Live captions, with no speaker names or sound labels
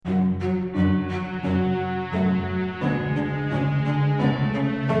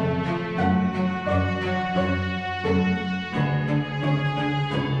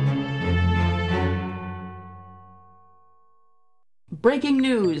Breaking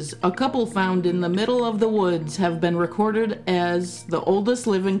news! A couple found in the middle of the woods have been recorded as the oldest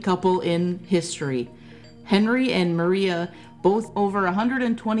living couple in history. Henry and Maria, both over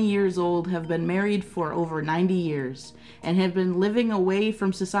 120 years old, have been married for over 90 years and have been living away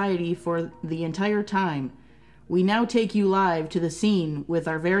from society for the entire time. We now take you live to the scene with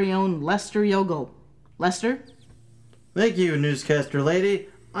our very own Lester Yogle. Lester? Thank you, newscaster lady.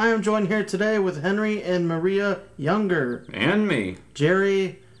 I am joined here today with Henry and Maria Younger. And me.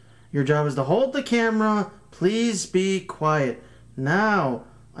 Jerry, your job is to hold the camera. Please be quiet. Now,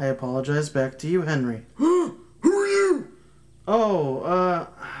 I apologize back to you, Henry. Who are you?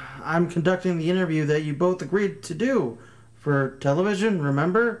 I'm conducting the interview that you both agreed to do for television,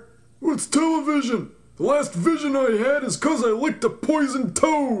 remember? What's television? The last vision I had is 'cause I licked a poisoned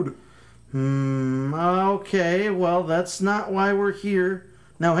toad. Okay, well, that's not why we're here.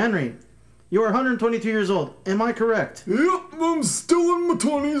 Now, Henry, you are 122 years old. Am I correct? Yep, I'm still in my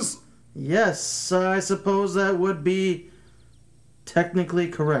 20s. Yes, I suppose that would be technically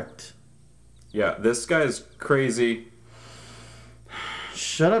correct. Yeah, this guy's crazy.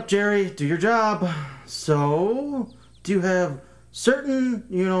 Shut up, Jerry. Do your job. So, do you have certain,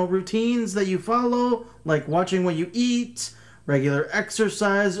 routines that you follow, like watching what you eat, regular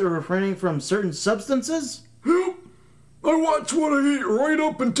exercise, or refraining from certain substances? Yep, I watch what I eat right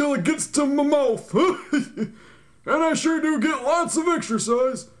up until it gets to my mouth. And I sure do get lots of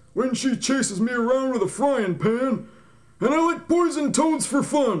exercise when she chases me around with a frying pan. And I lick poison toads for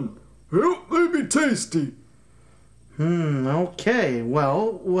fun. Yep, they be tasty. Okay.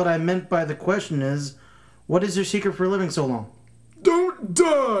 Well, what I meant by the question is, what is your secret for living so long? Don't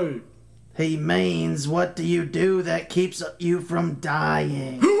die! He means, what do you do that keeps you from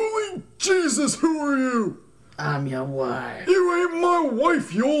dying? Holy Jesus, who are you? I'm your wife. You ain't my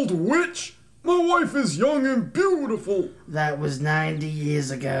wife, you old witch! My wife is young and beautiful. That was 90 years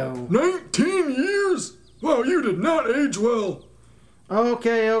ago. 19 years? Wow, you did not age well.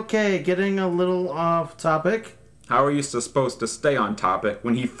 Okay, getting a little off topic. How are you supposed to stay on topic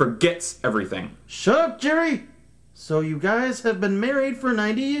when he forgets everything? Shut up, Jerry! So you guys have been married for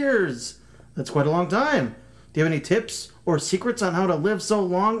 90 years. That's quite a long time. Do you have any tips or secrets on how to live so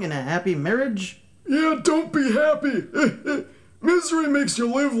long in a happy marriage? Yeah, don't be happy. Misery makes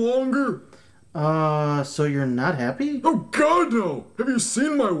you live longer. So you're not happy? Oh, God, no. Have you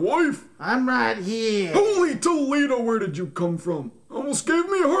seen my wife? I'm right here. Holy Toledo, where did you come from? Almost gave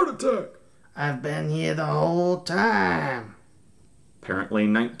me a heart attack. I've been here the whole time. Apparently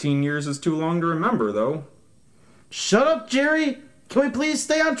 19 years is too long to remember, though. Shut up, Jerry! Can we please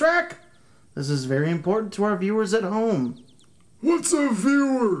stay on track? This is very important to our viewers at home. What's a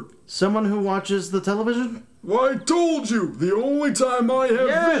viewer? Someone who watches the television? Well, I told you, the only time I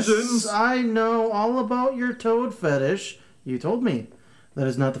have visions... I know all about your toad fetish. You told me. That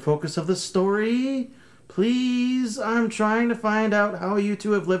is not the focus of the story. Please, I'm trying to find out how you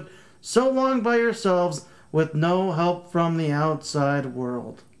two have lived so long by yourselves with no help from the outside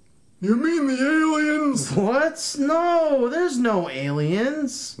world. You mean the aliens? What? No, there's no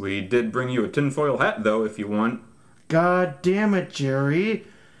aliens. We did bring you a tinfoil hat, though, if you want. God damn it, Jerry.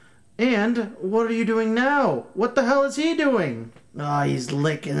 And what are you doing now? What the hell is he doing? Oh, he's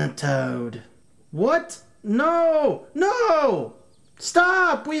licking a toad. What? No!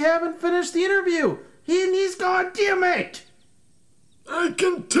 Stop! We haven't finished the interview. He's gone, damn it! I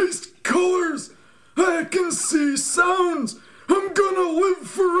can taste colors. I can see sounds. I'm gonna live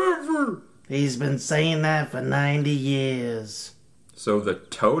forever. He's been saying that for 90 years. So the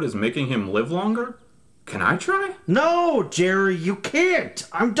toad is making him live longer? Can I try? No, Jerry, you can't.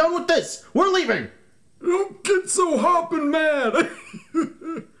 I'm done with this. We're leaving. Don't get so hoppin' mad.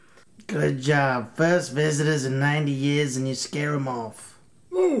 Good job. First visitors in 90 years and you scare them off.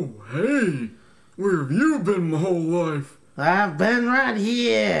 Oh, hey. Where have you been my whole life? I've been right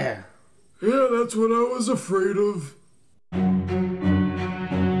here. Yeah, that's what I was afraid of.